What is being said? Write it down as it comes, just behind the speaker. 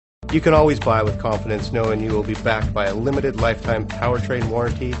You can always buy with confidence knowing you will be backed by a limited lifetime powertrain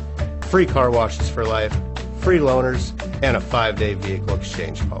warranty, free car washes for life, free loaners, and a 5-day vehicle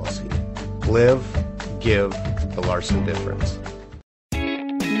exchange policy. Live, give the Larson difference.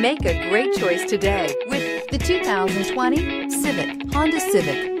 Make a great choice today with the 2020 Civic, Honda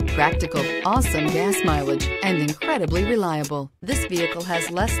Civic. Practical, awesome gas mileage, and incredibly reliable. This vehicle has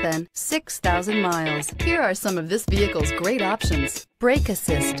less than 6,000 miles. Here are some of this vehicle's great options: brake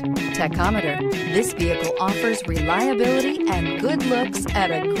assist, tachometer. This vehicle offers reliability and good looks at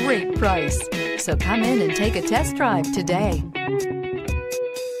a great price. So come in and take a test drive today.